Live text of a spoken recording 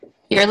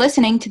You're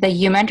listening to the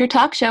You Mentor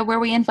Talk Show,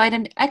 where we invite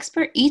an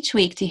expert each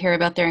week to hear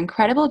about their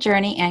incredible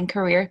journey and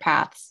career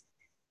paths.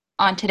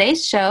 On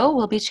today's show,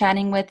 we'll be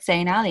chatting with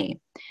Zain Ali.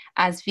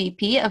 As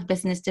VP of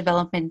Business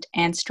Development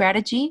and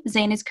Strategy,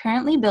 Zain is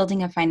currently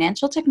building a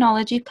financial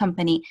technology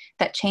company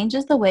that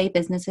changes the way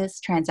businesses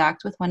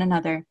transact with one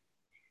another.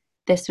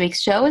 This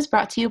week's show is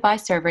brought to you by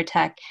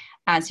ServerTech.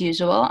 As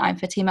usual, I'm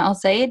Fatima Al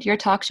Sayed, your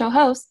talk show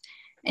host,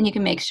 and you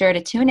can make sure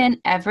to tune in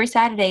every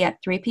Saturday at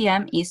 3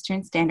 p.m.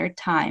 Eastern Standard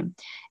Time.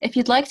 If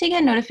you'd like to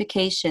get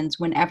notifications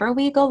whenever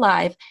we go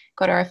live,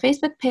 go to our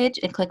Facebook page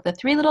and click the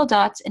three little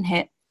dots and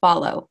hit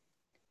follow.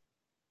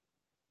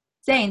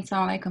 Zain,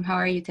 Assalamu alaikum. How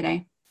are you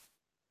today?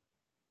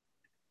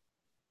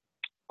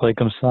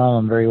 Walaikum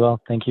salam. I'm very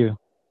well. Thank you.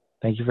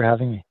 Thank you for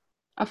having me.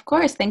 Of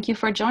course. Thank you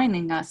for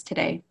joining us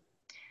today.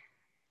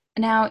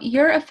 Now,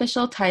 your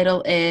official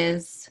title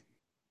is...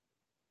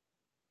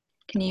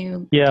 Can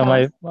you tell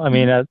us?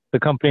 At the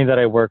company that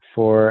I work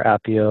for,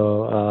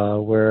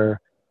 APiO, we're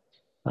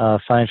a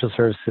financial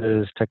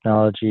services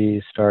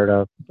technology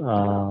startup,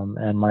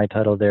 and my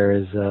title there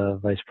is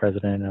Vice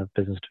President of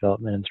Business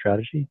Development and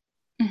Strategy.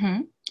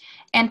 Mm-hmm.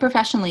 And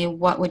professionally,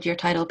 what would your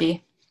title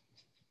be?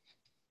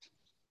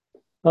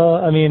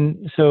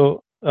 In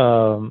the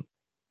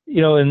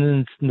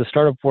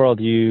startup world,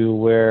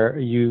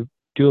 you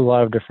do a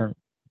lot of different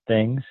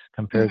things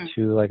compared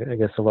to,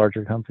 a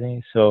larger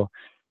company. So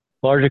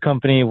larger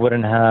company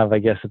wouldn't have,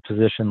 a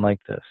position like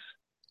this.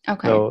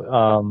 Okay.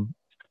 So,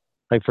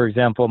 for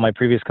example, my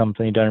previous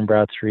company, Dun &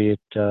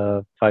 Bradstreet,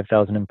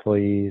 5,000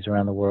 employees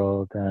around the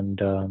world, and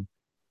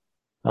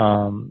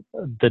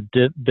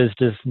the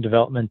business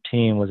development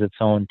team was its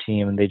own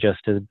team, and they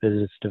just did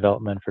business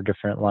development for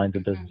different lines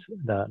of business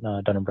that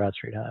Dun &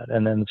 Bradstreet had.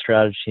 And then the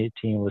strategy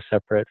team was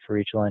separate for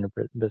each line of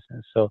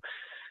business. So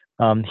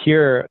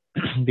here,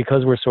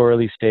 because we're so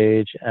early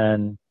stage,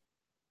 and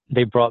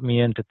they brought me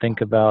in to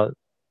think about,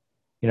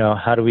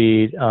 how do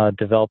we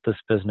develop this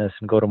business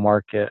and go to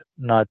market,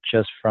 not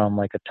just from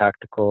a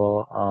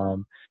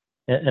tactical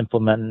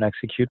implement and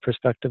execute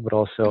perspective, but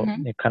also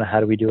kind of how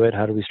do we do it?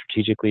 How do we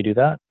strategically do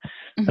that?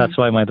 That's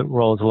why my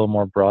role is a little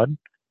more broad.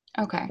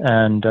 Okay.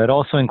 And it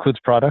also includes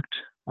product.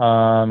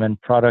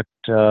 And product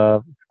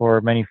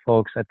for many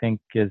folks, I think,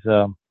 is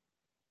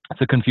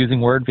it's a confusing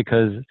word,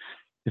 because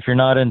if you're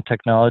not in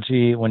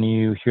technology, when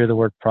you hear the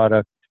word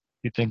product,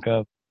 you think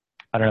of,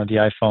 the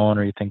iPhone,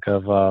 or you think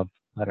of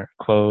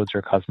clothes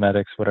or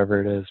cosmetics, whatever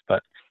it is.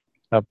 But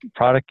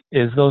product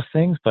is those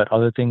things, but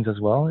other things as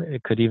well.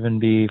 It could even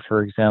be,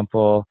 for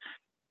example,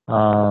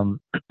 a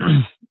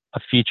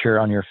feature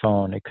on your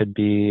phone. It could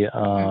be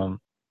some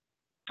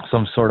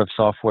sort of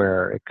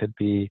software. It could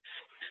be,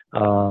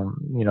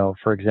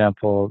 for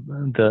example,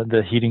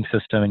 the heating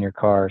system in your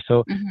car.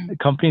 So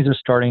companies are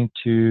starting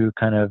to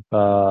kind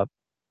of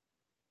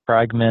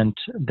fragment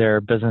their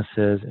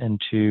businesses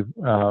into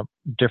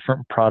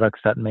different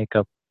products that make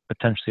up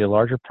potentially a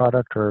larger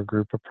product or a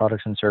group of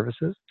products and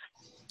services.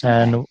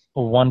 And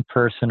one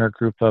person or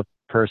group of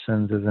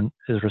persons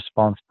is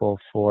responsible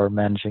for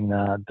managing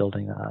that,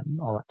 building that,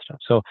 and all that stuff.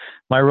 So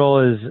my role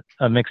is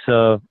a mix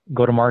of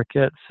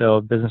go-to-market,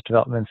 so business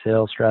development,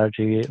 sales,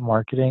 strategy,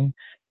 marketing,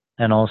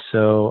 and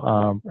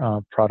also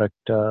product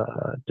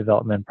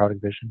development,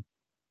 product vision.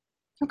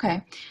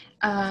 Okay.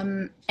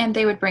 And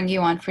they would bring you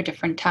on for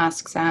different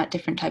tasks at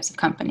different types of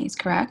companies,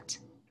 correct?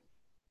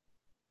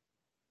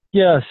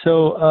 Yeah.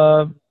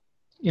 So,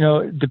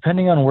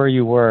 depending on where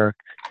you work,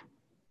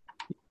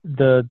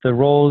 the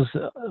roles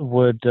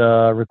would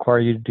require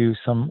you to do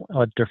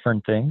somewhat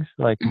different things.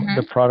 Like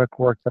the product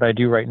work that I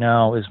do right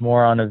now is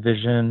more on a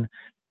vision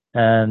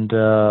and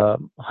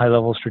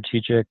high-level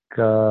strategic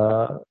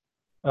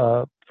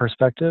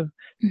perspective.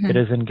 It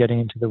isn't getting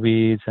into the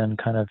weeds and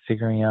kind of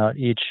figuring out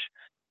each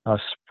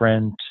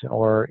sprint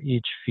or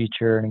each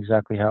feature and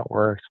exactly how it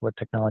works, what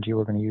technology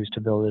we're going to use to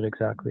build it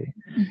exactly.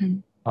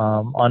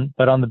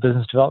 But on the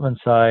business development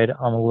side,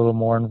 I'm a little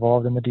more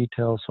involved in the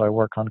details. So I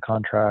work on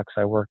contracts.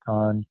 I work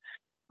on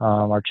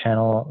our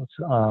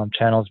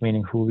channels,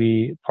 meaning who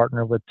we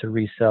partner with to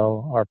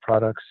resell our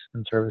products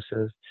and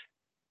services.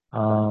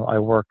 I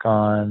work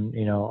on,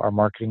 our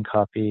marketing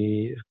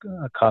copy.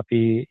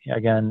 Copy,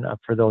 again,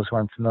 for those who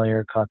aren't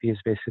familiar, copy is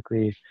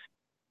basically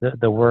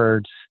the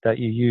words that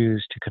you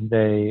use to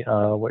convey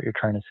what you're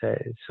trying to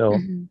say. So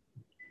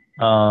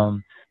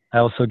I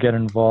also get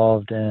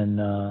involved in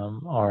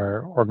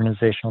our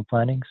organizational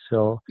planning.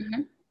 So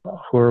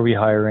who are we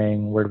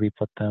hiring? Where do we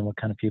put them? What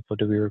kind of people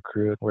do we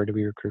recruit? Where do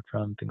we recruit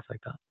from? Things like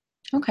that.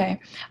 Okay.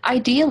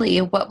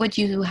 Ideally, what would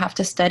you have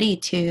to study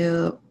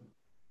to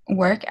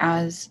work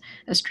as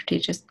a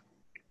strategist?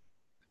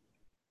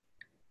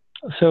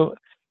 So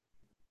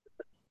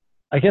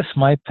I guess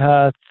my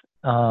path,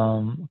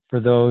 for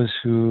those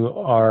who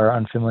are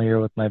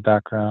unfamiliar with my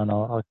background,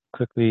 I'll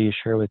quickly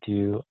share with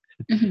you.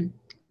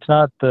 It's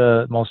not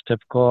the most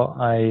typical.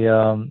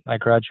 I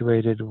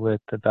graduated with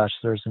a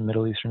bachelor's in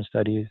Middle Eastern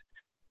Studies,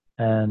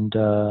 and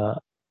that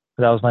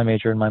was my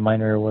major, and my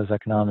minor was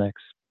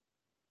economics.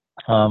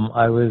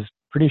 I was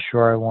pretty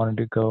sure I wanted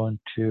to go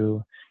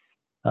into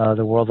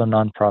the world of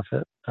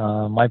nonprofit.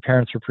 My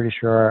parents were pretty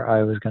sure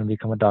I was going to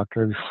become a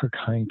doctor before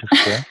going to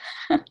school.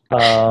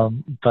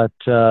 But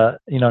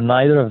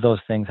neither of those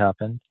things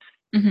happened.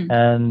 Mm-hmm.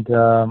 And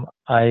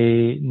I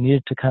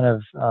needed to kind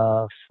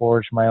of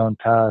forge my own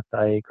path.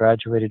 I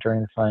graduated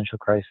during the financial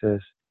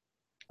crisis.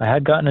 I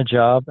had gotten a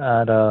job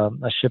at a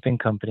shipping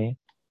company,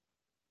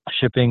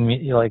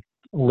 like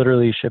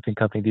literally shipping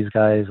company. These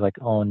guys like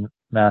own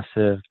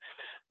massive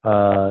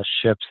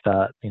ships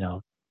that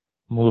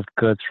moved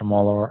goods from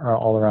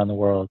all around the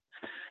world.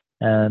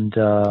 And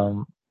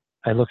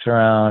I looked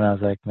around. I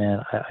was like,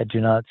 man, I do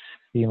not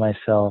see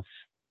myself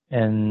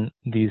in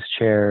these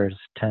chairs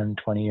 10,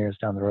 20 years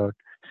down the road.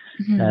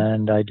 Mm-hmm.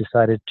 And I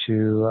decided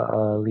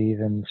to leave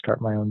and start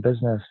my own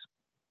business.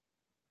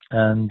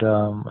 And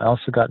I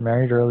also got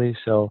married early,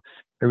 so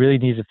I really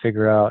needed to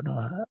figure out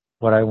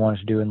what I wanted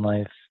to do in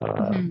life.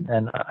 Mm-hmm.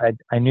 And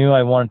I knew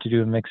I wanted to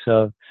do a mix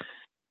of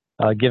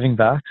giving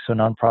back, so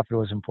nonprofit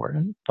was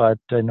important. But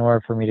in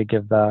order for me to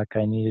give back,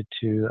 I needed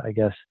to, I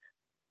guess,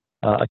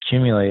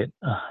 accumulate.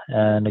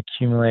 And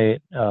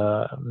accumulate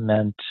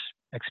meant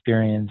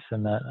experience,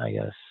 and that, I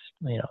guess,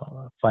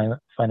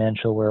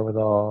 financial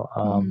wherewithal.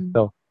 Mm-hmm.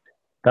 So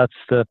that's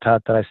the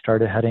path that I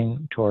started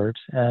heading towards.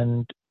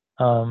 And,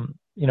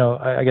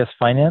 I guess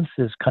finance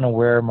is kind of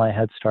where my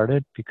head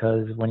started,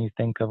 because when you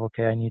think of,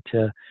 okay, I need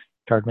to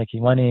start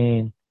making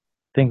money, I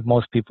think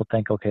most people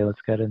think, okay,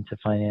 let's get into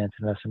finance,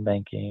 investment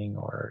banking,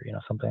 or,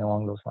 something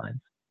along those lines.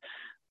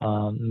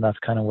 And that's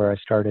kind of where I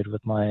started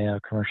with my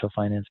commercial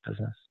finance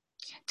business.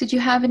 Did you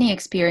have any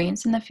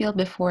experience in the field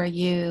before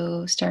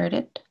you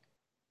started?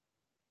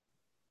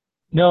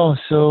 No,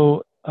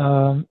 so,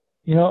 I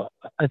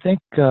think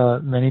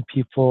many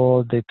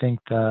people, they think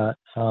that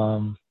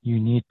you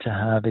need to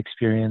have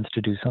experience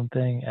to do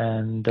something,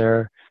 and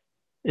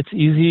it's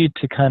easy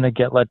to kind of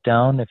get let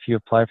down if you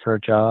apply for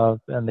a job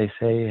and they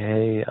say,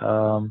 hey,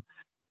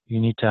 you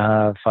need to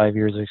have 5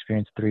 years of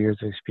experience, 3 years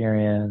of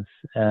experience,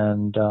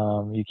 and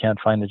you can't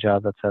find a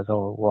job that says,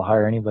 oh, we'll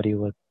hire anybody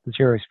with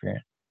zero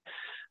experience.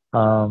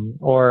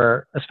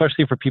 Or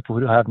especially for people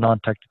who have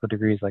non-technical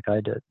degrees like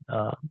I did.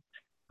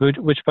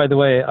 Which, by the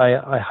way,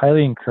 I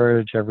highly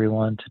encourage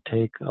everyone to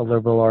take a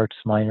liberal arts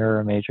minor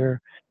or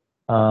major,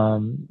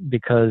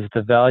 because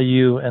the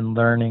value in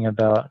learning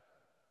about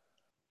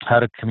how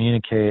to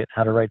communicate,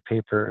 how to write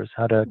papers,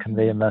 how to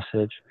convey a Mm-hmm.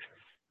 message,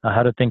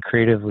 how to think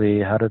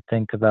creatively, how to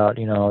think about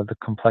the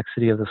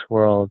complexity of this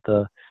world,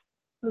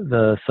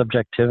 the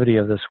subjectivity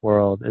of this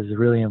world is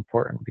really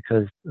important,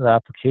 because the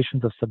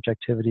applications of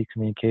subjectivity,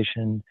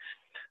 communication,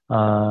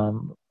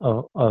 of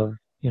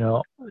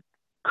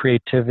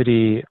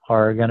creativity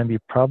are going to be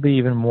probably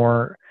even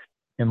more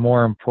and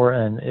more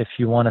important if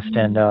you want to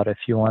stand Mm-hmm. out, if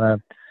you want to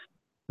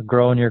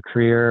grow in your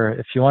career,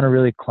 if you want to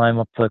really climb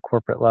up the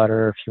corporate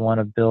ladder, if you want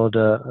to build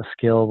a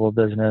scalable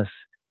business.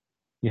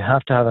 You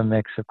have to have a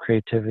mix of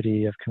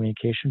creativity, of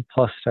communication,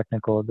 plus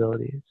technical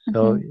abilities.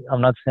 So Mm-hmm.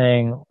 I'm not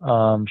saying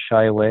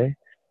shy away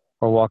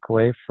or walk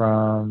away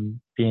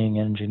from being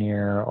an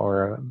engineer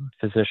or a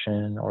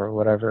physician or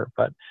whatever,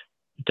 but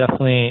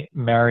definitely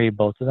marry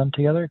both of them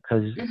together,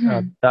 because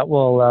Mm-hmm. that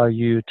will allow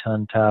you to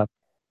untap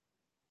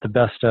the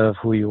best of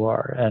who you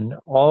are. And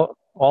all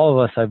of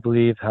us, I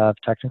believe, have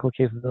technical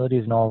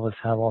capabilities, and all of us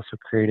have also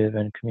creative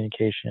and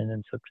communication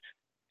and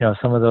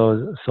some of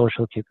those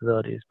social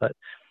capabilities. But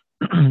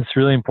it's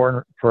really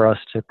important for us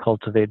to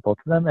cultivate both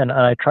of them. And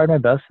I tried my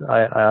best.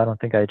 I don't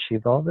think I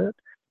achieved all of it.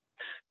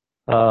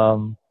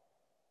 Um,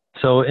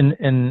 so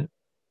in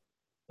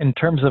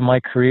terms of my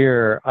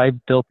career, I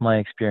built my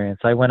experience.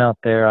 I went out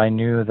there. I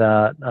knew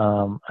that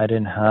I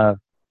didn't have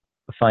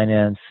a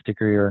finance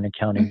degree or an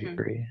accounting Mm-hmm.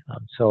 degree.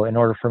 So in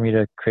order for me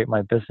to create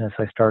my business,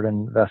 I started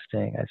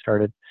investing. I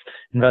started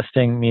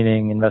investing,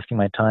 meaning investing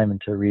my time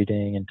into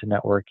reading, into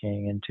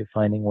networking, into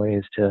finding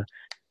ways to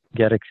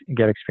get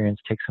experience,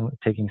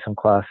 taking some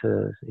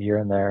classes here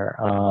and there,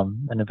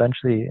 and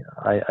eventually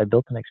I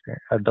built an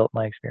experience. I built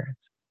my experience.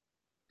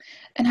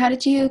 And how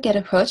did you get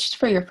approached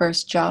for your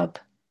first job?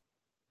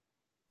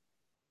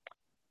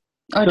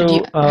 Or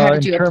So how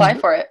did in you terms, apply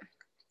for it?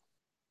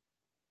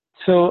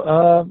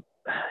 so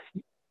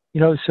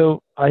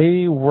so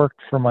I worked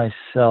for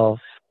myself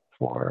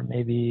for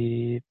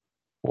maybe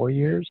 4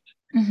 years.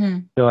 Mm-hmm.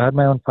 So I had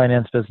my own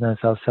finance business.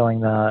 I was selling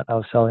that. I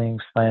was selling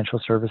financial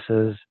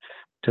services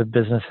to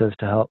businesses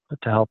to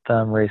help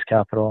them raise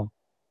capital.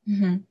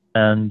 Mm-hmm.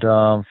 And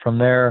from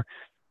there,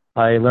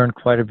 I learned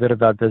quite a bit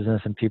about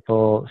business, and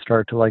people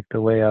started to like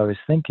the way I was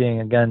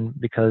thinking, again,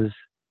 because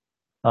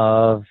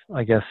of,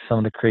 I guess, some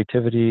of the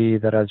creativity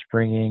that I was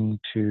bringing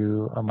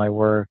to my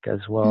work, as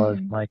well as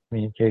Mm-hmm. my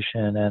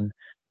communication. And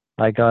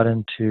I got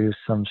into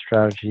some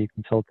strategy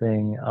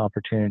consulting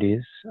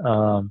opportunities.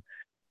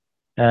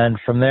 And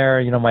from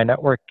there, my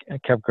network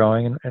kept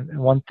growing. And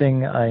one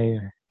thing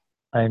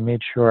I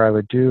made sure I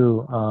would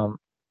do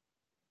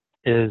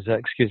is,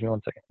 excuse me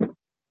one second.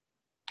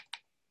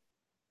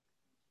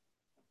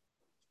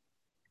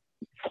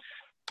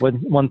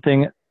 One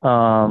thing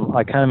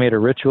I kind of made a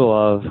ritual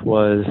of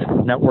was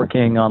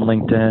networking on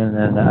LinkedIn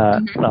and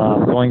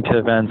Mm-hmm. going to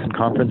events and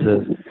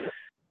conferences,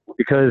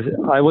 because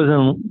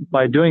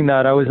by doing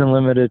that, I wasn't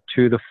limited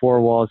to the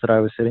four walls that I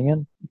was sitting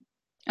in.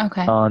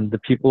 Okay. The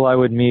people I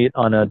would meet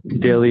on a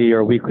daily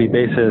or weekly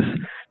basis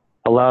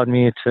allowed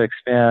me to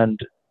expand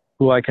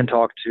who I can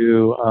talk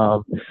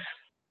to,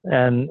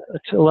 and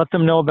to let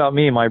them know about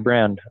me, my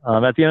brand.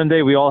 At the end of the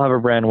day, we all have a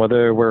brand,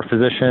 whether we're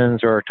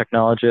physicians or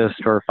technologists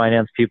or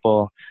finance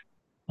people.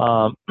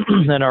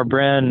 And our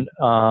brand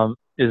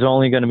is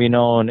only going to be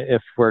known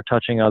if we're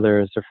touching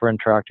others, if we're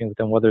interacting with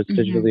them, whether it's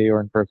digitally or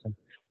in person.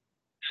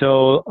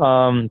 So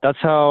that's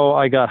how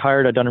I got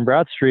hired at Dun &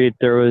 Bradstreet.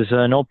 There was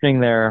an opening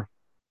there,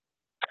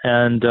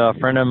 and a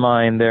friend of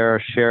mine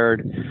there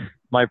shared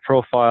my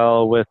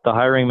profile with the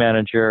hiring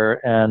manager,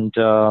 and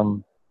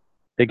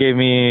they gave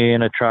me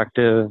an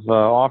attractive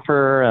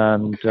offer,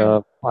 and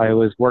I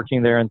was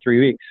working there in 3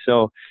 weeks.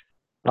 So,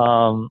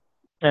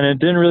 and it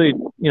didn't really,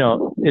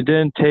 it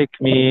didn't take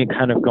me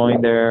kind of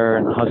going there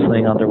and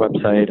hustling on their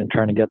website and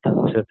trying to get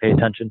them to pay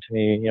attention to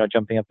me,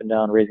 jumping up and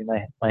down, raising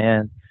my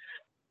hand.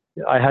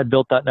 I had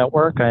built that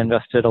network. I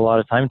invested a lot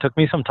of time. It took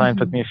me some time,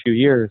 took me a few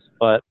years,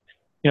 but,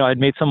 I'd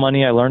made some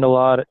money. I learned a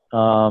lot.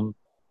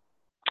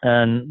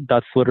 And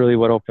that's literally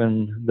what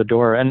opened the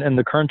door. And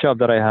the current job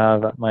that I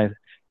have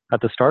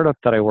at the startup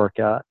that I work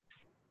at,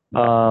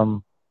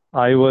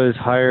 I was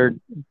hired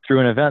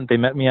through an event. They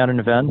met me at an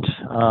event.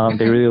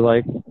 They really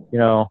liked,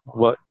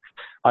 what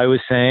I was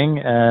saying,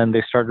 and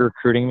they started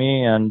recruiting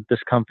me. And this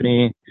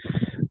company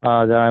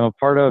that I'm a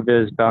part of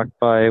is backed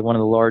by one of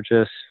the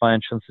largest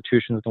financial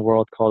institutions in the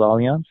world called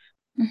Allianz.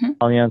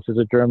 Allianz is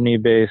a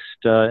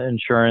Germany-based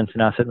insurance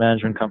and asset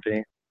management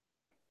company.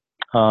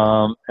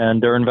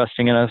 And they're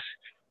investing in us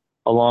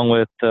along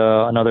with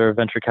another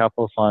venture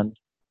capital fund.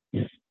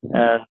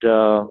 And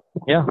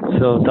yeah,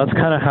 so that's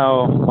kind of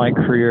how my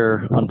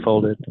career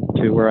unfolded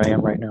to where I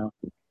am right now.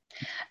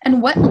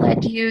 And what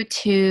led you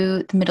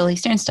to the Middle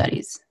Eastern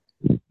studies?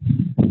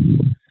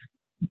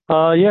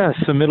 Yeah,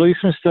 so Middle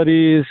Eastern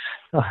studies,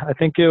 I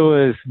think it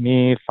was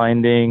me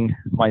finding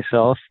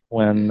myself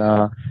when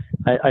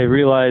I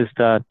realized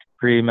that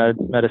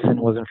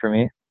pre-medicine wasn't for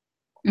me.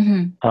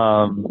 And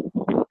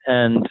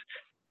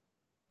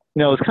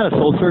it was kind of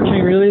soul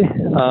searching really,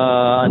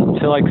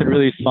 until I could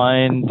really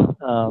find,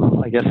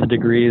 I guess, a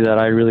degree that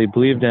I really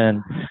believed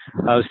in.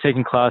 I was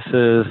taking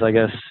classes, I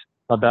guess,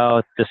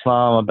 about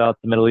Islam, about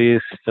the Middle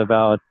East,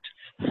 about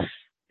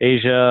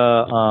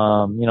Asia,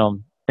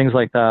 things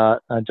like that,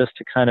 just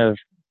to kind of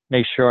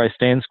make sure I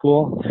stay in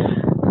school.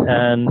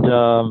 And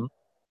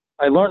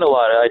I learned a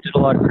lot. I did a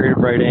lot of creative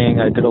writing.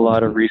 I did a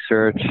lot of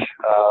research,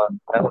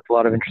 met with a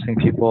lot of interesting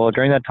people.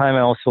 During that time,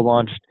 I also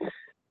launched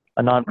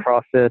a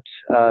nonprofit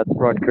at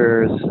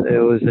Rutgers. It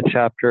was a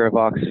chapter of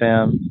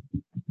Oxfam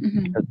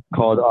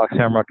called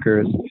Oxfam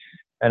Rutgers,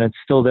 and it's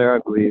still there, I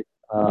believe.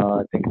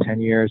 I think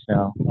 10 years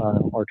now,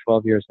 or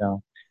 12 years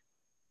now.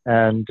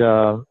 And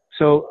so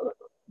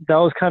that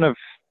was kind of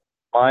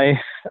my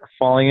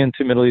falling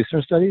into Middle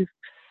Eastern studies.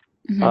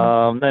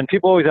 And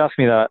people always ask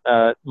me that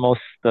at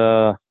most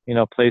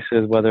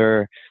places,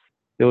 whether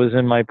it was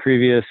in my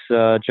previous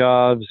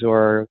jobs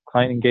or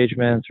client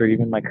engagements or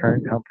even my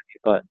current company.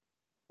 But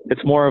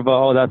it's more of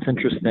a, that's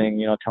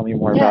interesting. Tell me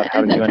more about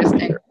how to do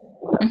anything.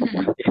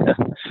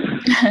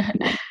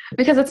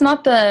 Because it's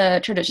not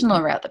the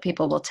traditional route that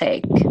people will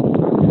take.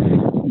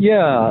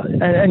 Yeah,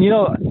 and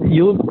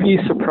you'll be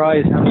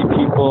surprised how many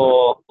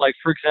people, like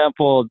for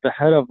example, the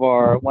head of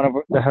our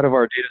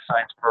data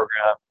science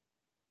program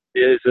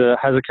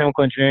has a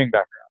chemical engineering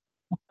background.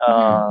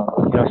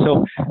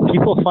 So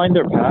people find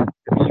their path.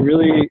 It's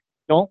really,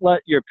 don't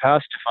let your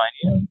past define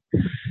you.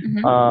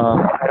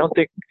 I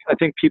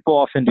think people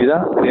often do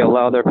that. They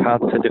allow their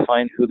path to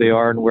define who they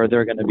are and where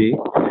they're going to be.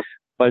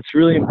 But it's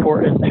really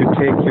important to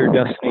take your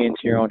destiny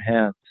into your own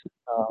hands.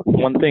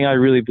 One thing I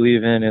really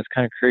believe in is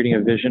kind of creating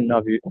a vision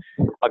of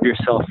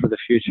yourself for the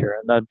future.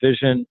 And that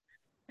vision,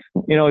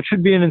 it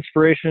should be an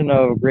inspiration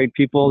of great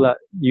people that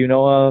you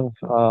know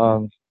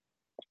of.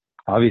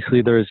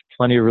 Obviously, there's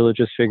plenty of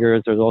religious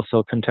figures. There's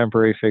also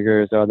contemporary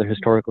figures, other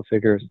historical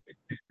figures.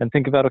 And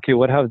think about, okay,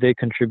 what have they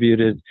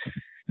contributed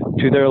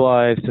to their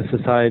lives, to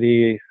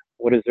society?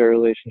 What is their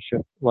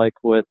relationship like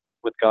with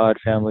God,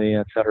 family,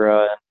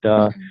 etc.?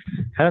 And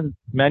kind of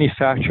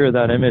manufacture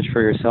that image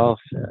for yourself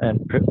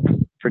and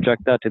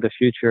project that to the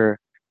future.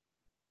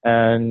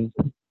 And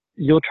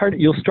you'll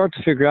start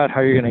to figure out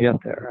how you're going to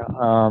get there.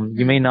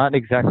 You may not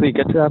exactly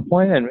get to that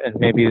point, and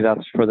maybe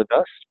that's for the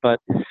best, but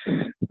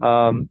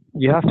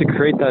you have to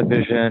create that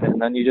vision,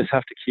 and then you just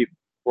have to keep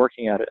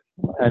working at it.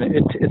 And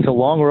it's a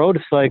long road.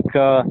 It's like,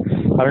 I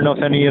don't know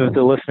if any of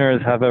the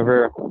listeners have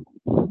ever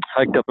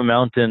hiked up a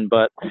mountain,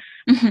 but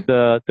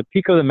the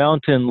peak of the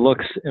mountain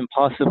looks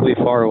impossibly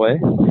far away.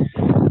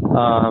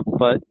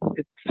 But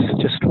it's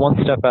just one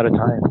step at a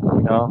time,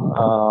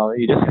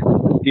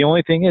 the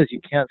only thing is you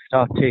can't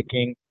stop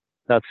taking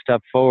that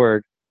step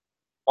forward.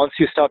 Once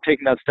you stop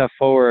taking that step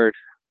forward,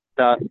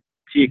 that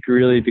peak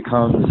really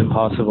becomes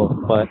impossible.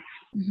 But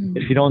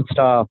if you don't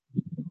stop,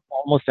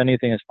 almost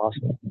anything is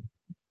possible.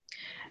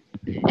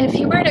 If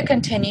you were to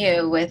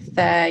continue with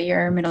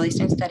your Middle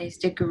Eastern Studies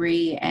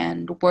degree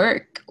and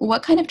work,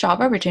 what kind of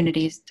job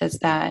opportunities does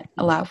that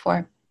allow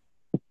for?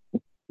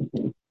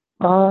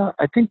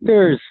 I think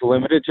there's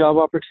limited job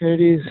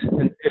opportunities.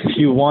 And if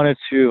you wanted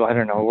to, I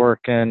don't know,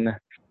 work in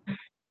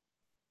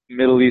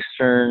Middle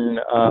Eastern,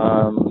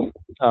 I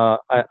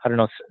don't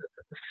know,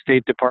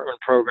 State Department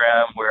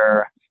program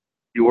where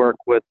you work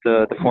with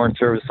the foreign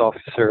service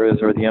officers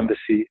or the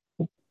embassy,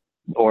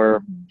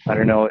 or I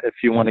don't know, if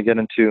you want to get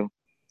into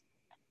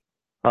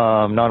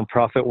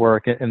nonprofit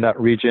work in that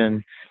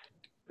region,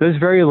 there's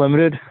very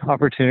limited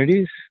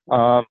opportunities.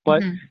 But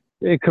Mm-hmm.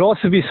 it could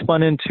also be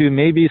spun into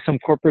maybe some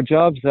corporate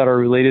jobs that are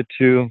related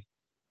to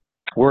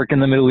work in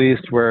the Middle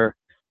East where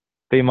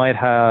they might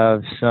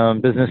have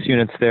some business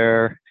units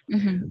there.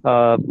 Mm-hmm.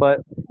 But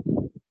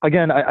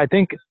again, I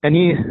think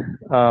any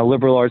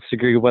liberal arts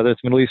degree, whether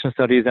it's Middle Eastern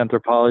studies,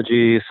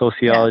 anthropology, Yeah.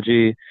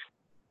 sociology,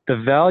 the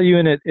value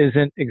in it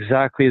isn't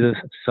exactly the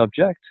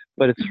subject,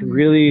 but it's Mm-hmm.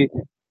 really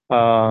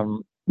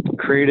um,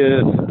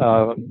 creative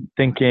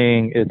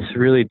thinking. It's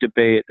really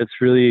debate. It's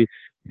really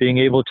being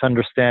able to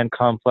understand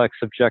complex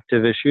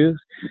subjective issues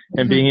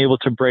and Mm-hmm. being able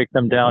to break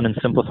them down and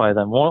simplify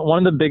them.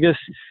 One of the biggest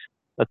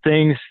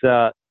things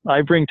that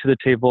I bring to the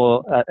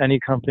table at any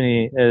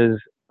company is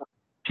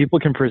people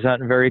can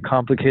present very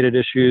complicated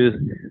issues.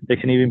 They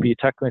can even be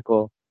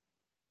technical,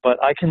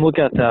 but I can look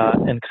at that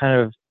and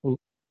kind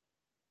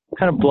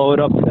of blow it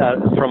up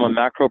from a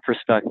macro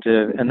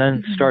perspective and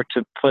then Mm-hmm. start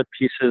to put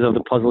pieces of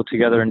the puzzle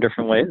together in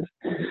different ways,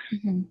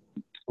 Mm-hmm.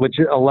 which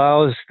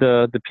allows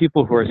the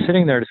people who are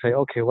sitting there to say,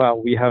 okay, wow,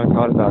 we haven't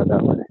thought about it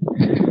that way.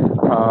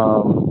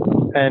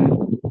 Mm-hmm. And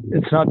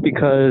it's not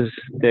because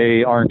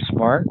they aren't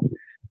smart.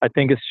 I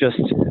think it's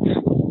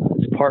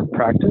part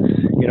practice.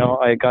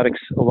 I got a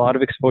lot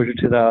of exposure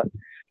to that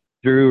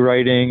through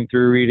writing,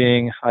 through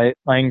reading. I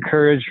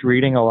encourage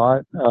reading a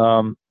lot,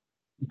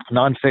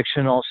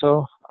 nonfiction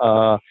also,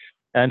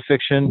 and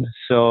fiction.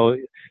 So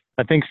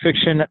I think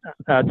fiction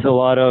adds a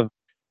lot of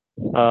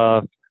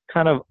uh,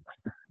 kind of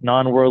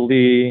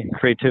non-worldly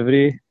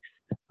creativity.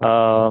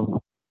 Um,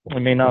 it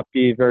may not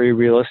be very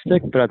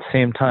realistic, but at the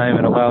same time,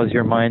 it allows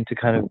your mind to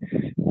kind of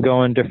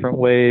go in different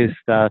ways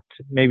that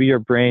maybe your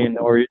brain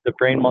or the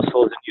brain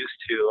muscle isn't used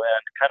to,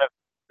 and kind of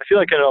I feel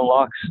like it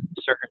unlocks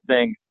certain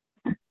things.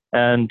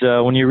 And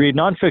when you read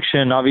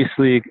nonfiction,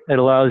 obviously it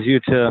allows you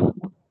to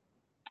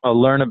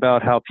learn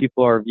about how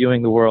people are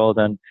viewing the world,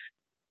 and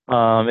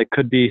it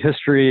could be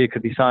history, it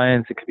could be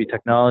science, it could be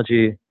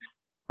technology.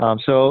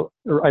 So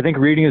I think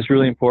reading is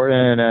really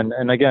important,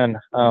 and again,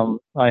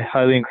 I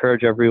highly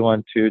encourage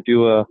everyone to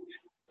do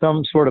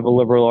some sort of a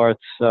liberal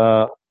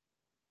arts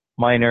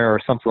minor or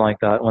something like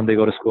that when they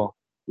go to school.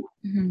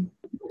 Mm-hmm.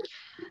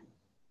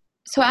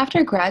 So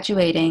after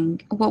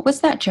graduating, what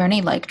was that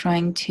journey like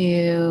trying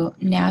to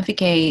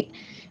navigate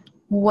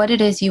what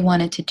it is you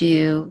wanted to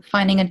do,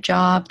 finding a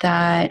job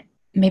that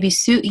maybe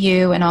suit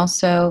you and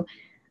also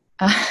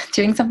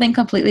doing something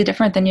completely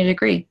different than your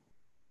degree?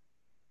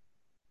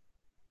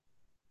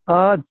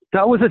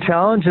 That was a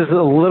challenge. Is a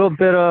little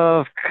bit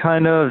of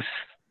kind of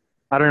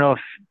I don't know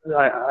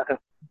if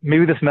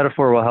maybe this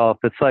metaphor will help.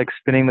 It's like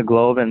spinning the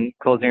globe and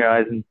closing your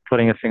eyes and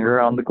putting a finger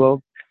on the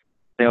globe.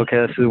 Saying,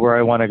 okay, this is where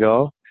I want to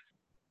go.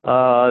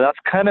 That's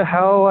kind of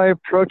how I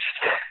approached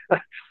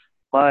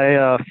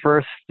my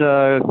first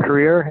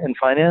career in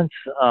finance.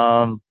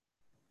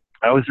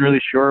 I wasn't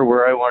really sure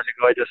where I wanted to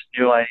go. I just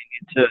knew I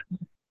need to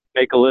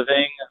make a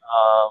living,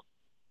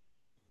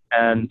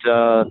 and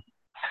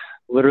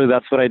literally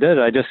that's what I did.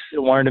 I just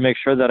wanted to make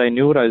sure that I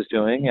knew what I was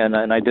doing, and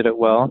I did it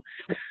well.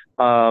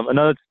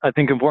 Another, I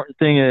think, important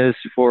thing is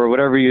for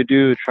whatever you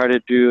do, try to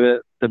do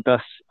it the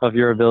best of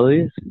your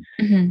abilities.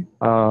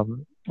 Mm-hmm.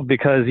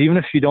 Because even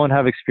if you don't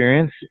have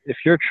experience, if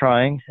you're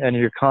trying and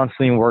you're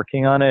constantly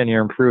working on it and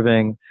you're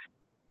improving,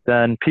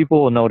 then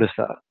people will notice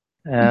that.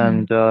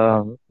 Mm-hmm.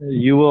 And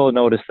you will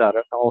notice that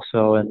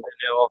also. And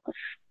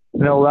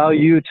it'll allow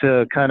you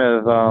to kind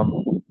of,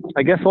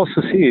 I guess,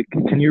 also see,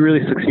 can you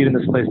really succeed in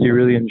this place? Do you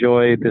really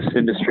enjoy this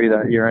industry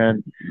that you're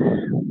in?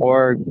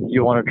 Or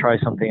you want to try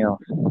something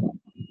else?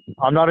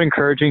 I'm not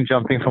encouraging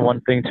jumping from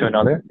one thing to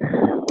another,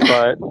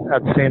 but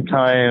at the same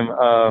time,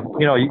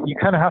 you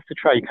kind of have to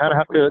try. You kind of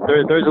have to.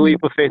 There's a Mm-hmm.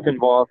 leap of faith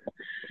involved.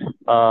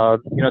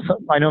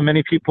 I know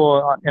many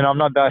people, and I'm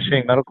not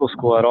bashing medical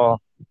school at all.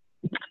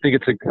 I think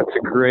it's a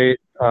great.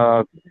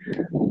 I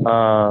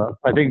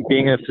think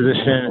being a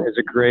physician is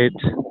a great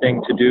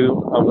thing to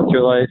do with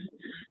your life.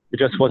 It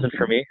just wasn't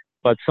for me.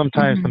 But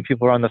sometimes Mm-hmm. when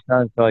people are on the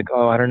fence, they're like,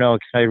 "Oh, I don't know.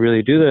 Can I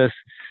really do this?"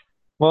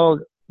 Well,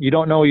 you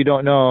don't know. You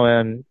don't know.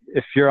 And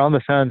if you're on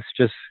the fence,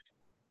 just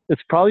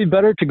it's probably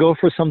better to go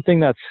for something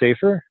that's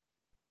safer.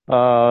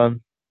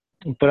 Um,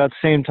 but at the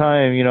same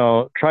time,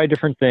 try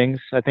different things.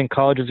 I think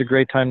college is a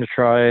great time to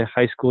try.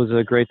 High school is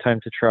a great time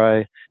to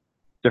try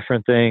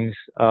different things.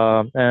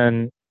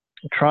 And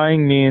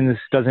trying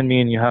doesn't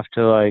mean you have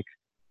to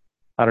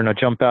I don't know,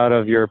 jump out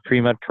of your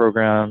pre-med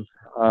program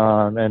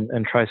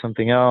and try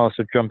something else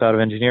or jump out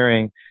of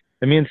engineering.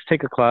 It means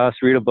take a class,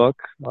 read a book.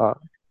 I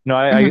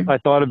Mm-hmm.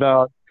 thought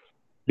about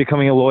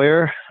becoming a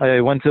lawyer.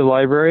 I went to the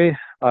library.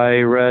 I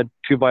read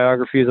 2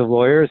 biographies of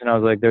lawyers, and I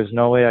was like, "There's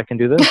no way I can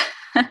do this."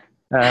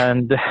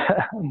 And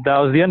that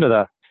was the end of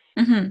that.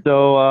 Mm-hmm.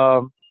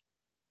 So,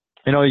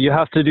 you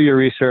have to do your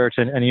research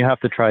and you have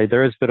to try.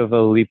 There is a bit of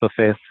a leap of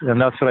faith,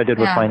 and that's what I did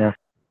with Yeah. finance.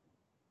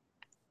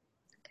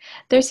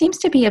 There seems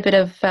to be a bit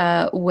of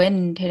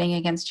wind hitting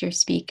against your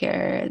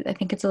speaker. I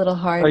think it's a little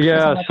hard for Yeah,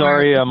 some of our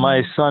sorry. My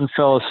listeners. son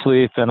fell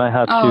asleep, and I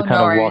had to Oh, kind no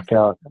of worries. walk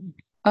out.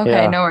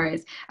 Okay, Yeah. no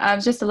worries.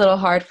 It's just a little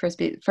hard for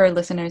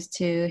listeners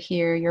to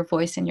hear your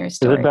voice and your Is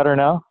it story. better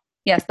now?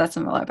 Yes, that's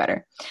a lot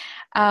better.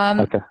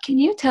 Okay. Can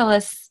you tell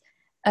us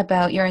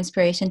about your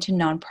inspiration to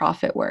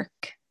nonprofit work?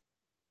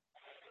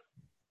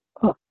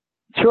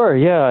 Sure.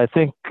 Yeah, I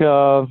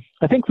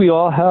think we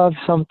all have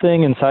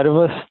something inside of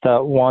us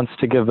that wants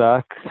to give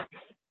back.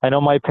 I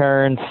know my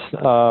parents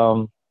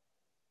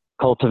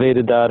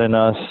cultivated that in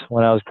us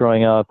when I was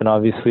growing up, and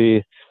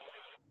obviously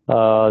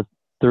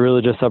the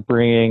religious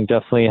upbringing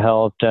definitely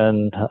helped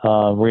and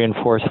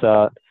reinforced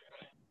that.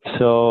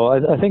 So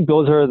I think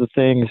those are the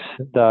things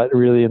that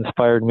really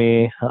inspired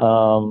me.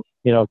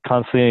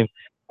 Constantly,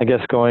 I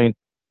guess, going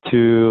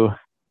to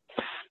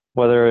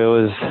whether it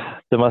was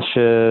the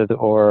masjid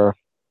or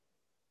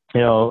you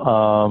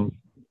know,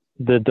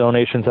 the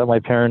donations that my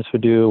parents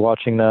would do,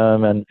 watching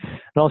them, and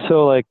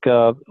also like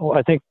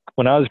I think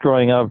when I was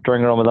growing up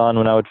during Ramadan,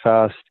 when I would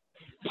fast,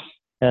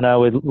 and I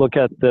would look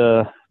at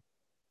the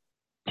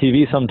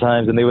TV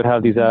sometimes, and they would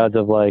have these Mhm. ads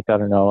of like I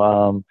don't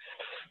know,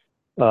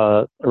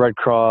 Red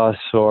Cross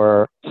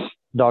or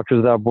Doctors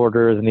Without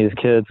Borders, and these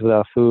kids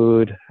without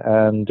food,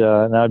 and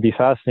I would be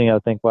fasting. I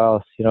would think,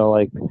 wow,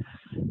 like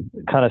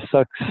it kind of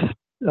sucks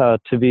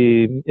to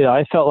be. Yeah,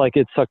 I felt like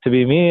it sucked to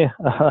be me.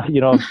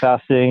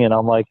 Fasting, and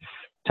I'm like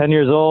 10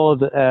 years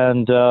old,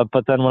 and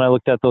but then when I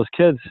looked at those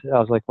kids, I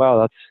was like, wow,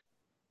 that's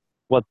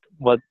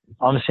what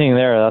I'm seeing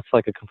there. That's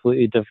like a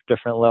completely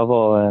different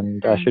level,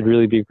 and I should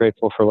really be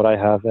grateful for what I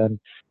have. And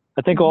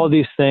I think all Mhm.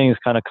 these things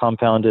kind of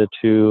compounded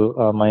to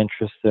my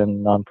interest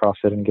in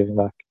nonprofit and giving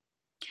back.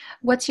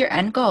 What's your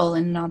end goal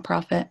in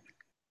nonprofit?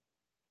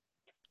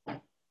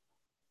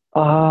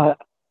 Uh,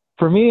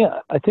 for me,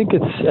 I think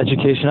it's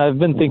education. I've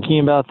been thinking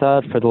about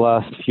that for the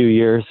last few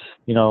years.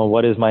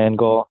 What is my end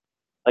goal?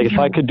 Like, if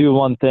I Mhm. could do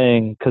one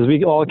thing, because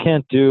we all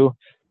can't do,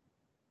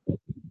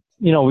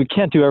 we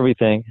can't do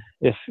everything.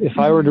 If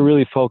I were to Mhm.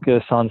 really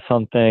focus on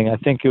something, I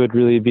think it would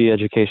really be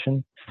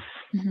education.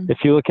 Mhm.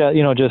 If you look at,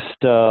 just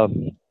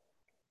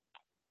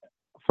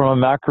from a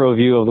macro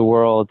view of the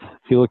world,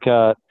 if you look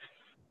at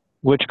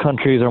which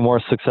countries are more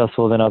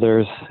successful than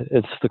others,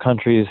 it's the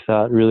countries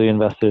that really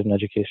invested in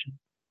education.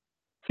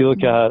 If you look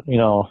Mhm.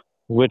 at,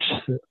 which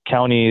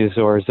counties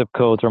or zip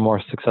codes are more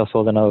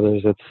successful than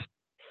others,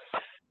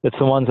 it's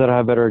the ones that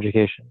have better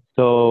education.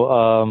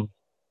 So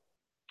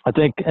I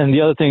think, and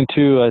the other thing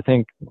too, I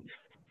think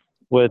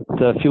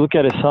if you look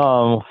at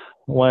Islam,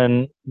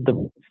 when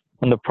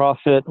the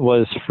Prophet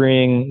was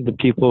freeing the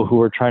people who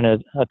were trying to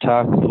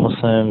attack the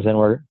Muslims and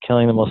were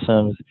killing the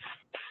Muslims,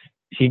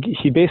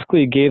 he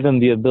basically gave them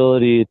the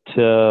ability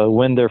to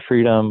win their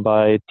freedom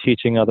by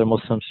teaching other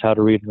Muslims how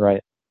to read and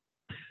write.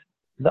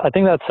 I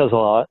think that says a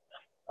lot.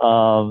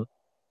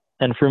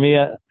 And for me,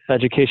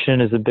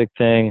 education is a big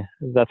thing.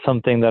 That's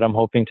something that I'm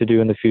hoping to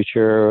do in the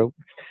future.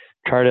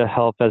 Try to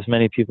help as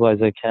many people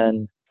as I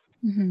can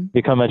Mhm.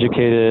 become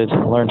educated,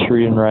 learn to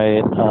read and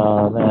write,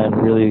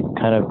 and really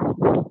kind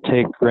of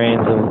take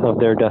reins of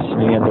their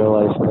destiny and their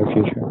life and their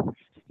future.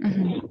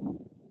 Mhm.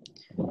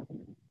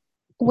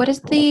 What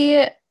is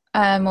the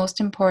most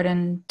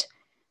important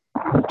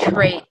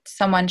trait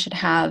someone should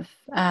have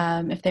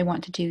if they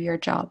want to do your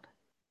job?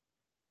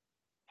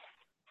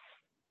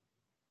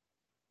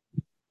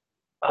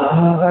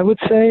 I would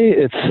say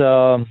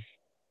it's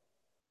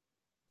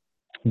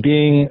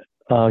being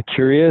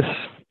curious,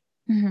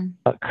 Mhm.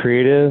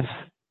 creative,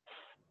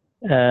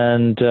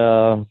 and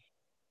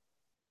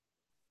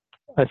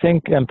I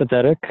think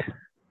empathetic.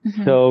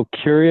 Mhm. So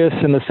curious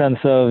in the sense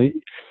of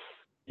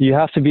you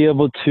have to be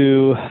able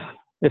to,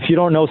 if you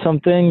don't know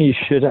something, you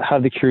should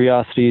have the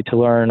curiosity to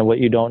learn what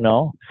you don't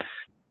know.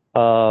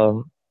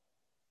 Um,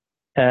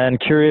 and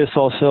curious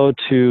also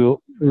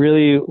to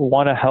really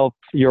want to help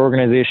your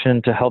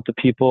organization, to help the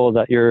people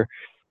that you're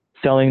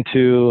selling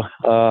to,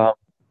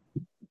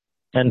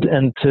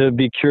 and to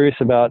be curious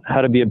about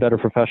how to be a better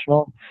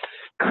professional.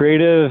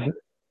 Creative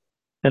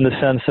in the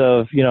sense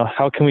of,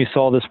 how can we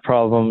solve this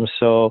problem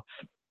so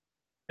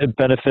it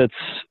benefits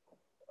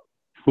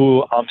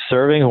who I'm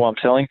serving, who I'm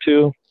selling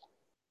to,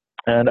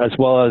 and as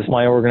well as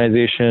my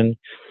organization.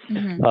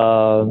 Mhm.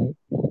 Um,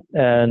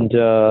 and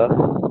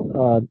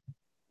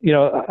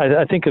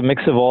I think a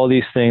mix of all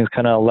these things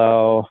kind of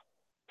allow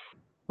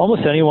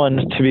almost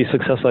anyone to be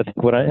successful. I think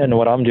what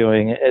I'm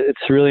doing,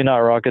 it's really not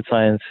rocket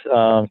science.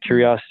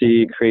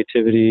 Curiosity,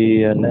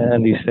 creativity,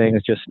 and these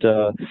things. Just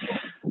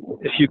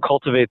if you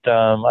cultivate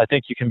them, I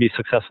think you can be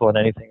successful in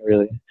anything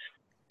really.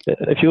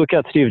 If you look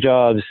at Steve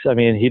Jobs, I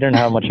mean, he didn't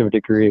have much of a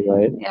degree,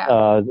 right?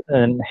 Yeah.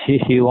 And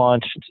he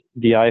launched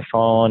the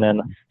iPhone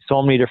and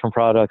so many different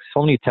products,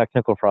 so many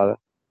technical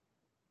products.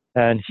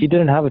 and he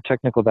didn't have a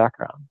technical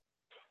background.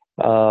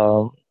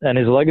 And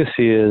his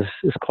legacy is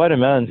quite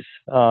immense.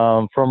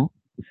 From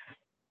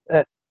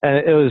and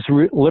it was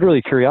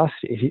literally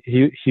curiosity.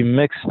 He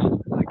mixed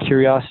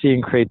curiosity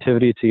and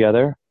creativity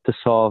together to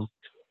solve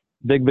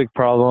big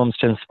problems,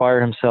 to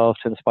inspire himself,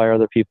 to inspire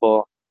other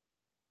people.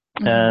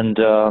 Mm-hmm. And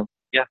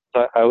yeah,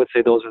 so I would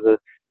say those are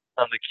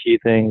some of the key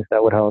things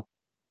that would help.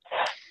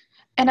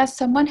 And as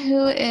someone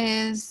who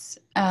is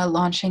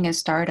launching a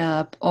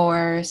startup,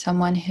 or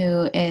someone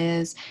who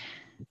is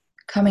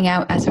coming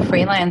out as a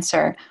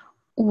freelancer,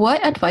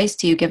 what advice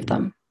do you give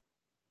them?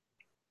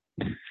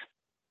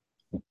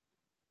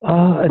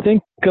 I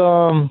think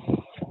don't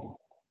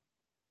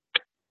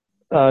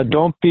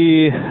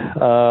be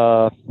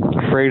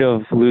afraid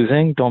of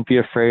losing. Don't be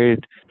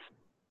afraid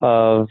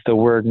of the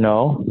word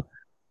no.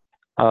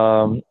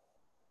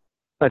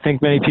 I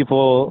think many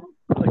people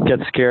get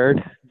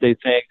scared. They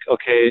think,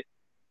 okay,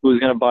 who's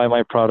going to buy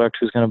my product?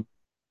 Who's going to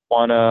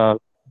want to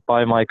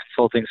buy my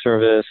consulting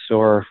service,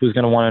 or who's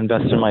going to want to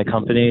invest in my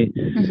company?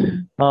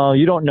 Mm-hmm.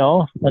 You don't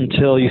know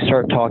until you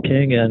start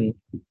talking and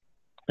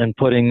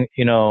putting,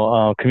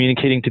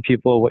 communicating to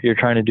people what you're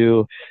trying to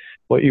do,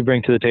 what you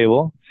bring to the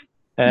table.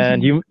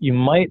 And mm-hmm. you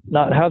might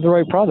not have the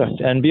right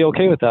product, and be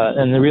okay with that.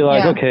 And then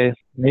realize, okay,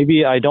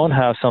 maybe I don't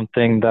have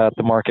something that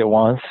the market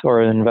wants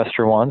or an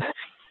investor wants.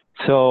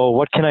 So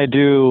what can I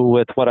do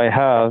with what I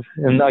have?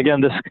 And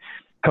again, this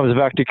comes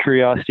back to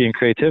curiosity and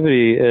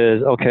creativity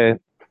is, okay,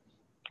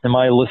 am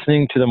I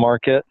listening to the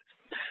market?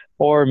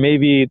 Or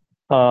maybe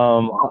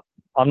I'm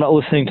not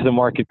listening to the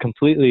market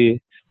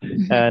completely,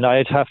 mm-hmm. and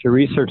I have to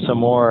research some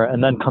more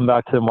and then come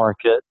back to the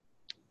market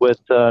with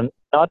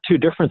not too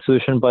different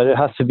solution, but it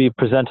has to be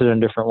presented in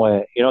a different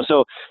way.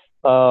 So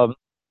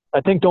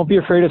I think don't be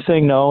afraid of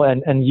saying no,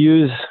 and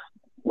use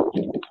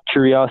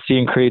curiosity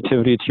and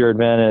creativity to your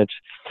advantage,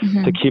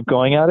 mm-hmm. to keep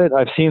going at it.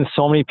 I've seen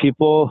so many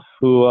people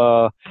who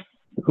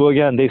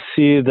again, they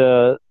see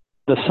the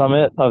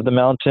summit of the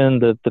mountain,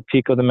 the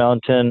peak of the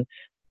mountain,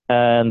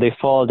 and they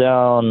fall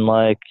down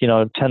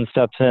 10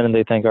 steps in, and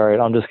they think, all right,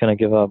 I'm just going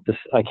to give up.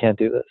 I can't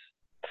do this.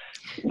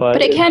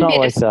 But it can be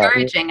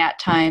discouraging at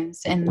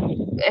times, and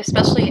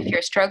especially if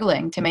you're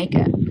struggling to make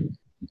it.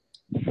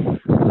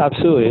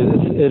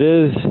 Absolutely. It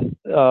is.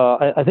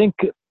 I think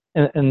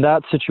in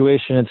that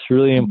situation, it's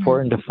really mm-hmm.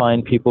 important to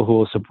find people who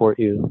will support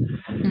you,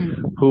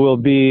 mm-hmm. who will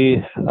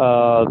be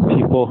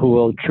people who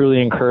will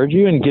truly encourage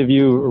you and give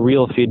you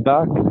real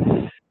feedback.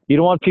 You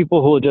don't want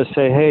people who will just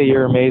say, hey,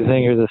 you're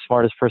amazing, you're the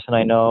smartest person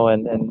I know,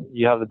 and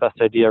you have the best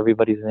idea,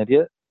 everybody's an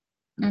idiot.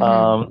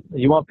 Mm-hmm.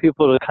 You want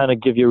people to kind of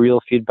give you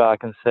real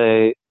feedback and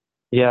say,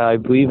 yeah, I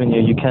believe in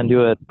you, you can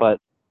do it, but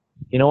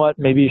you know what,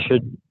 maybe you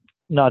should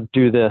not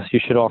do this, you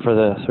should offer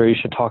this, or you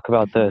should talk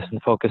about this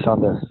and focus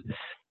on this.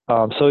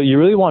 So you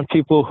really want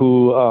people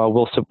who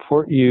will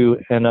support you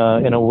in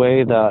a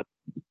way that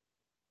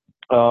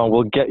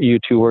will get you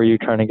to where you're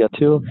trying to get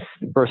to,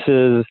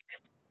 versus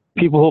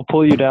people who will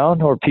pull you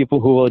down, or people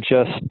who will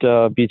just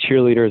be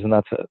cheerleaders and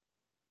that's it.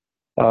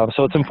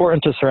 So it's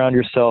important to surround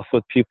yourself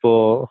with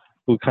people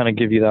who kind of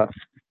give you that.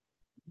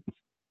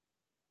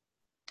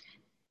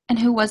 And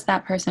who was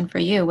that person for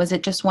you? Was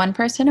it just one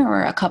person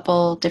or a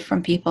couple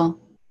different people?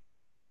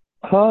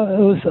 It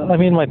was,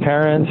 my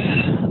parents,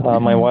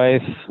 mm-hmm. my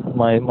wife,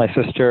 my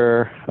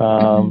sister,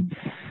 mm-hmm.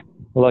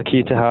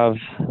 lucky to have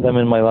them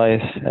in my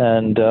life,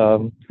 and,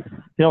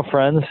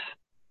 friends.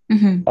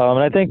 Mm-hmm. And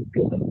I think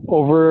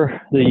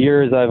over the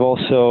years, I've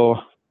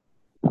also,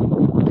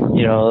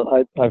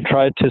 I've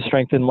tried to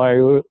strengthen my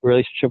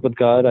relationship with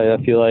God. I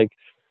feel like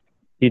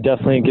He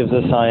definitely gives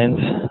us signs,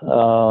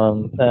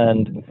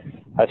 and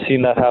I've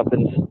seen that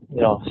happen,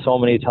 so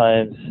many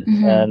times.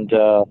 Mm-hmm. And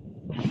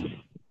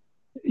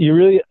you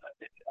really,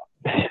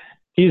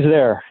 He's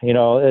there.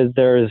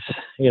 There's,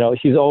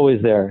 He's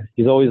always there.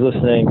 He's always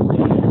listening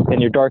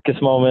in your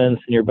darkest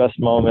moments, in your best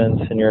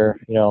moments, in your,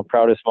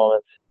 proudest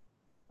moments.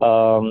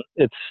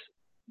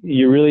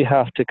 You really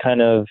have to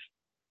kind of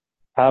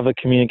have a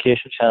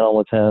communication channel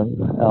with Him,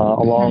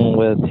 along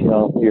with,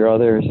 your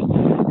other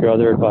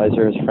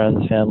advisors,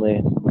 friends,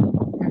 family.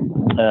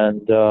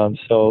 And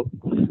so,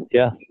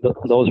 yeah,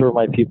 those were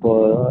my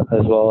people,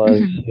 as well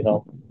as,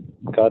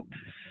 mm-hmm. God.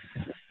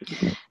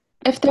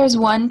 If there's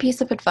one piece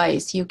of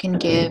advice you can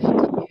give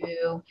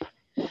to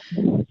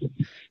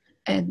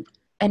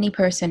any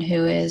person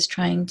who is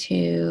trying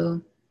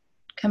to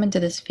come into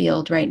this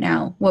field right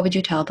now, what would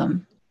you tell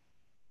them?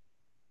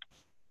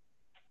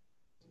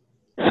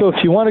 So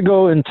if you want to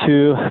go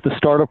into the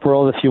startup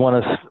world, if you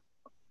want to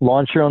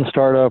launch your own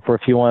startup, or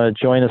if you want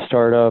to join a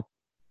startup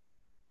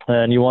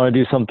and you want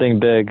to do something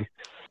big,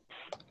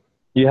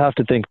 you have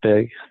to think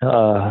big.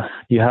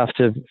 You have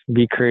to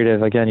be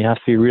creative. Again, you have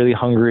to be really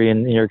hungry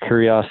in your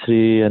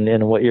curiosity and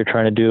in what you're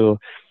trying to do.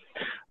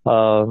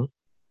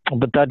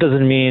 But that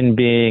doesn't mean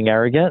being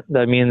arrogant.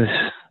 That means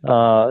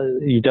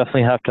you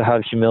definitely have to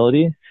have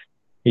humility.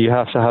 You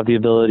have to have the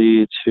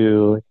ability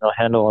to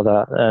handle all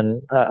that.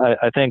 And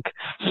I think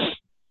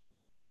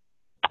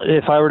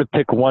if I were to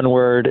pick one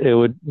word, it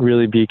would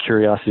really be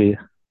curiosity.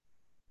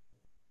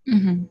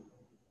 Mm-hmm.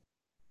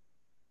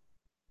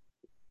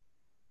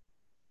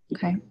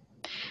 Okay.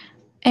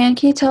 And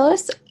can you tell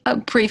us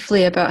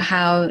briefly about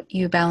how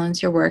you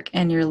balance your work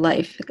and your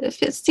life?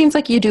 It seems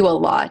like you do a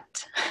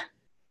lot.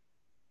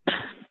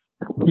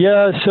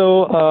 Yeah,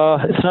 so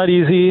it's not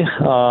easy.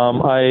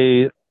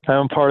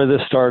 I'm part of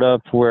this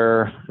startup.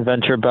 We're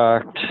venture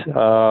backed,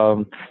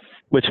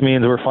 which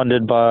means we're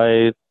funded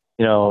by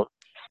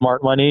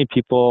smart money,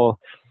 people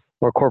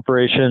or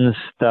corporations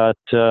that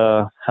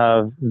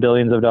have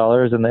billions of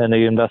dollars, and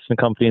the investment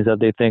companies that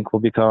they think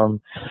will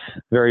become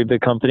very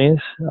big companies.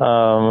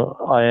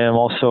 I am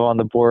also on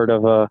the board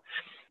of a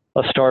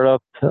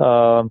startup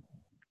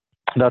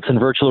that's in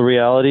virtual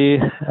reality,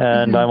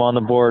 and I'm on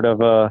the board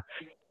of a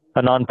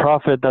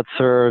nonprofit that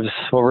serves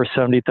over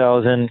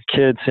 70,000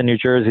 kids in New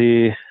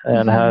Jersey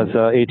and has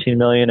 18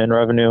 million in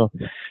revenue.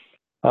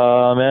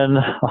 And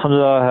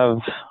alhamdulillah, I have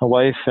a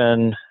wife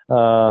and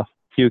a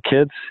few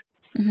kids.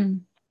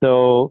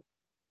 So,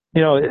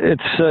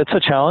 it's a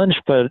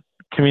challenge, but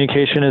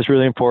communication is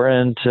really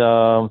important,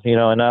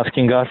 and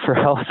asking God for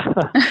help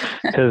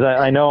because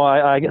I know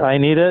I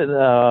need it.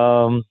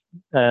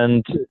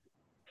 And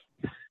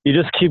you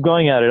just keep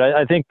going at it.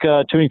 I think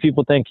too many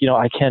people think,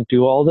 I can't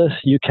do all this.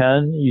 You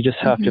can. You just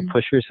have to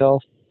push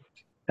yourself.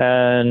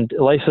 And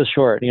life is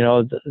short.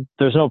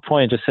 There's no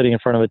point just sitting in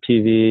front of a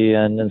TV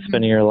and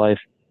spending your life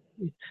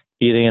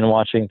eating and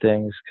watching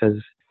things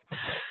because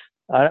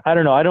I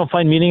don't know. I don't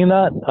find meaning in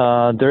that.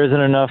 There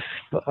isn't enough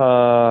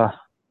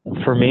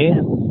for me.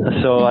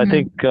 So I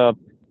think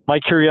my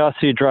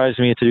curiosity drives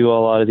me to do a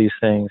lot of these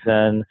things.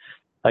 And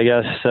I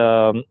guess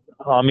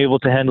I'm able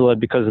to handle it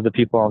because of the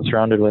people I'm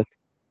surrounded with.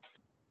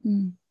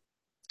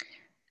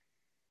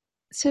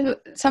 So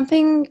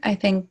something I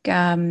think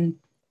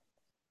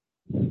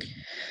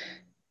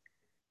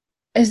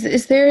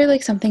is there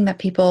like something that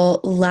people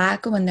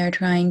lack when they're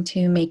trying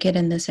to make it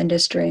in this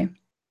industry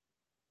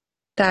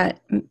that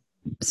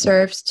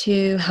serves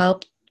to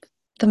help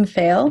them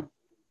fail?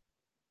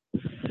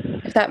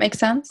 If that makes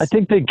sense. I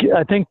think in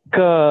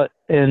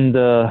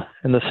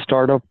the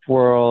startup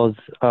world,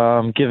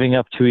 giving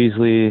up too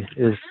easily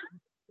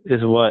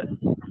is what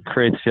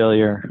creates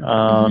failure,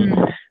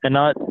 and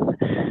not.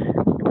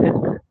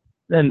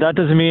 And that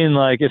doesn't mean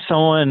like if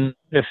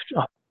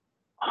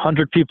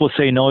 100 people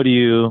say no to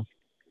you,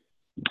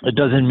 it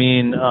doesn't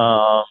mean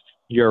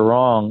you're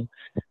wrong.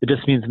 It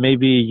just means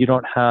maybe you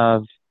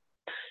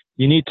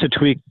need to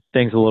tweak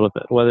things a little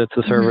bit, whether it's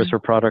a service or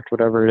product,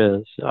 whatever it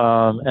is.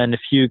 And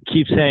if you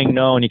keep saying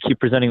no and you keep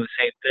presenting the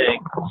same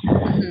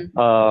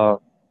thing,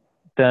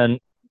 then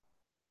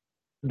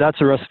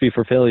that's a recipe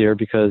for failure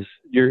because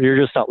you're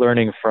just not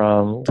learning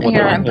from what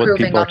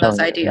people are telling those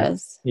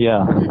ideas. You.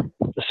 Yeah.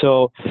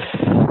 So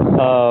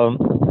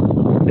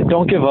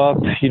don't give up.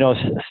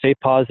 Stay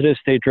positive,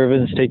 stay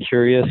driven, stay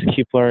curious,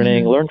 keep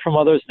learning, learn from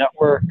others,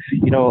 network.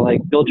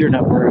 Build your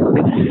network.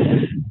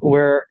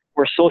 We're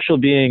social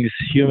beings,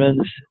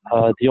 humans.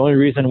 The only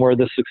reason we're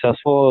this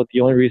successful,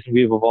 the only reason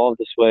we've evolved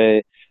this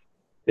way,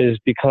 is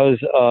because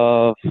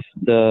of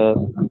the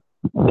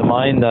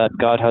mind that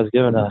God has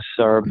given us,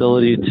 our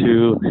ability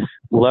to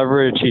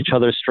leverage each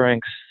other's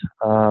strengths.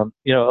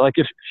 Like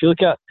if you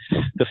look at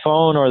the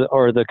phone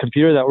or the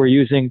computer that we're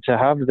using to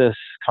have this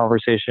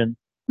conversation,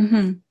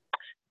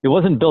 it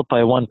wasn't built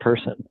by one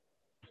person.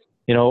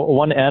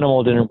 One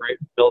animal didn't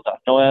build that.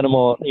 No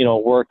animal,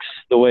 works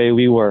the way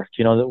we work.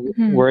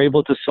 We're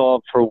able to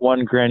solve for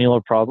one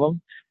granular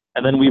problem,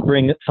 and then we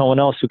bring someone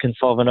else who can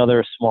solve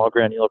another small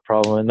granular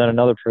problem, and then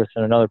another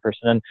person, and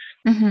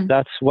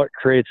that's what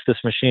creates this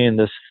machine,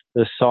 this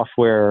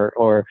software,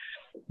 or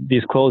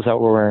these clothes that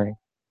we're wearing.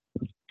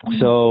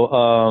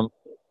 So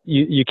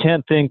you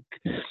can't think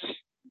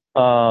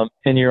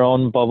in your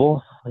own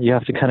bubble. You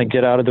have to kind of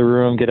get out of the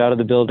room, get out of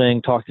the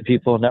building, talk to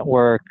people,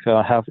 network,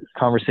 have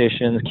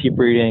conversations, keep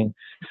reading.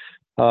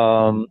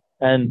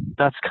 And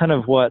that's kind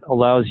of what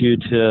allows you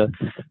to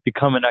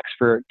become an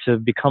expert, to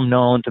become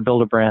known, to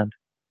build a brand.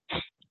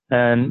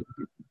 And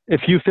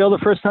if you fail the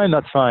first time,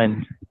 that's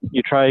fine.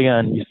 You try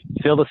again. You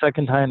fail the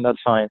second time,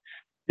 that's fine.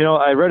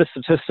 I read a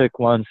statistic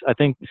once. I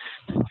think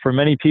for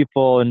many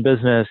people in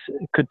business,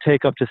 it could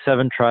take up to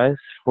 7 tries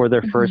for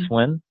their first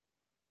win.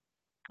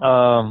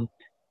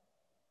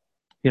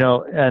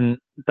 And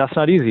that's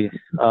not easy.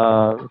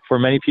 For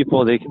many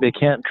people, they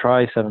can't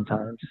try 7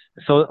 times.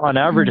 So on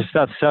average, if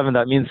that's 7,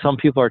 that means some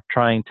people are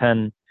trying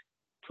 10,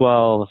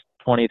 12,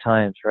 20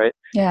 times, right?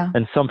 Yeah.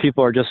 And some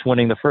people are just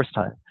winning the first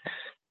time.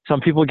 Some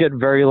people get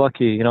very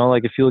lucky.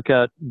 Like if you look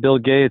at Bill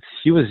Gates,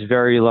 he was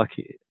very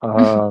lucky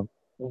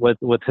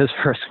with his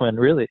first win,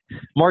 really.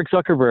 Mark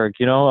Zuckerberg,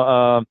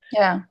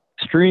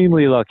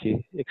 extremely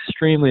lucky.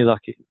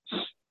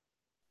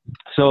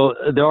 So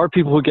there are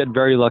people who get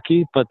very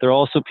lucky, but there are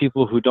also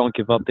people who don't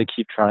give up. They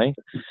keep trying.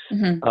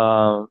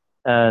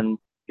 And,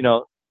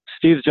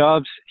 Steve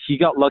Jobs, he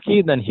got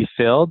lucky, then he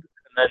failed,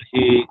 and then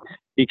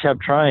he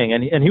kept trying.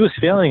 And he was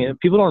failing.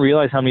 People don't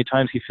realize how many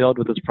times he failed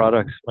with his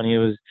products when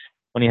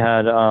he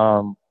had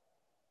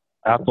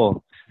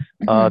Apple.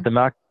 The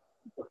Mac,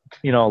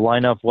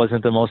 lineup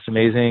wasn't the most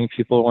amazing.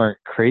 People weren't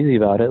crazy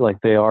about it like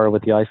they are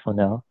with the iPhone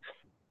now.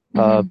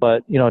 Mm-hmm.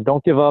 But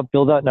don't give up.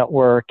 Build that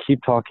network.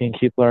 Keep talking.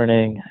 Keep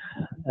learning,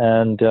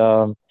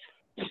 and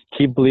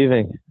keep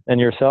believing in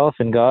yourself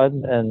and God.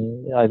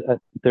 And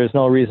there's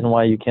no reason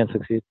why you can't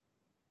succeed.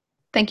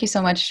 Thank you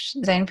so much,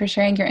 Zain, for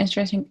sharing your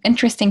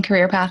interesting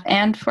career path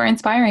and for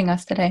inspiring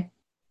us today.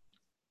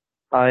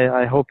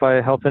 I hope I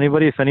helped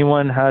anybody. If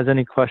anyone has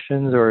any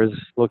questions or is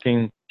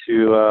looking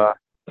to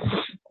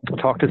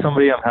talk to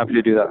somebody, I'm happy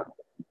to do that.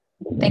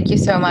 Thank you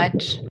so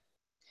much.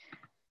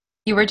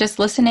 You were just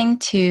listening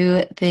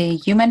to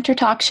the You Mentor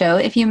Talk Show.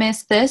 If you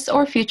missed this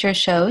or future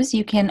shows,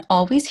 you can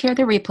always hear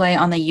the replay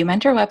on the You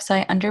Mentor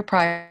website under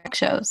prior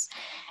shows.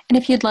 And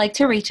if you'd like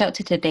to reach out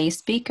to today's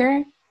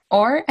speaker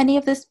or any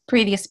of the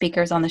previous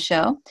speakers on the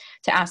show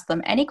to ask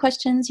them any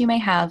questions you may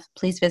have,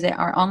 please visit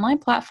our online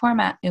platform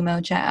at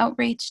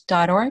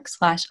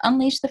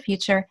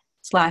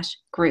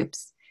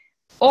umojatoutreach.org/unleashthefuture/groups.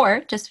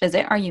 Or just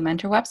visit our You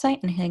Mentor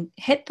website and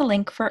hit the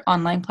link for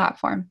online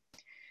platform.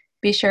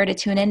 Be sure to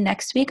tune in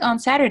next week on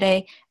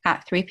Saturday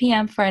at 3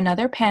 p.m. for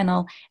another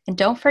panel. And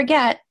don't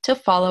forget to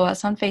follow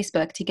us on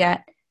Facebook to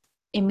get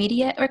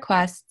immediate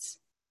requests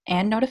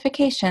and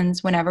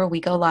notifications whenever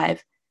we go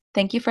live.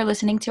 Thank you for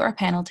listening to our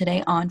panel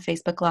today on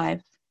Facebook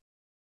Live.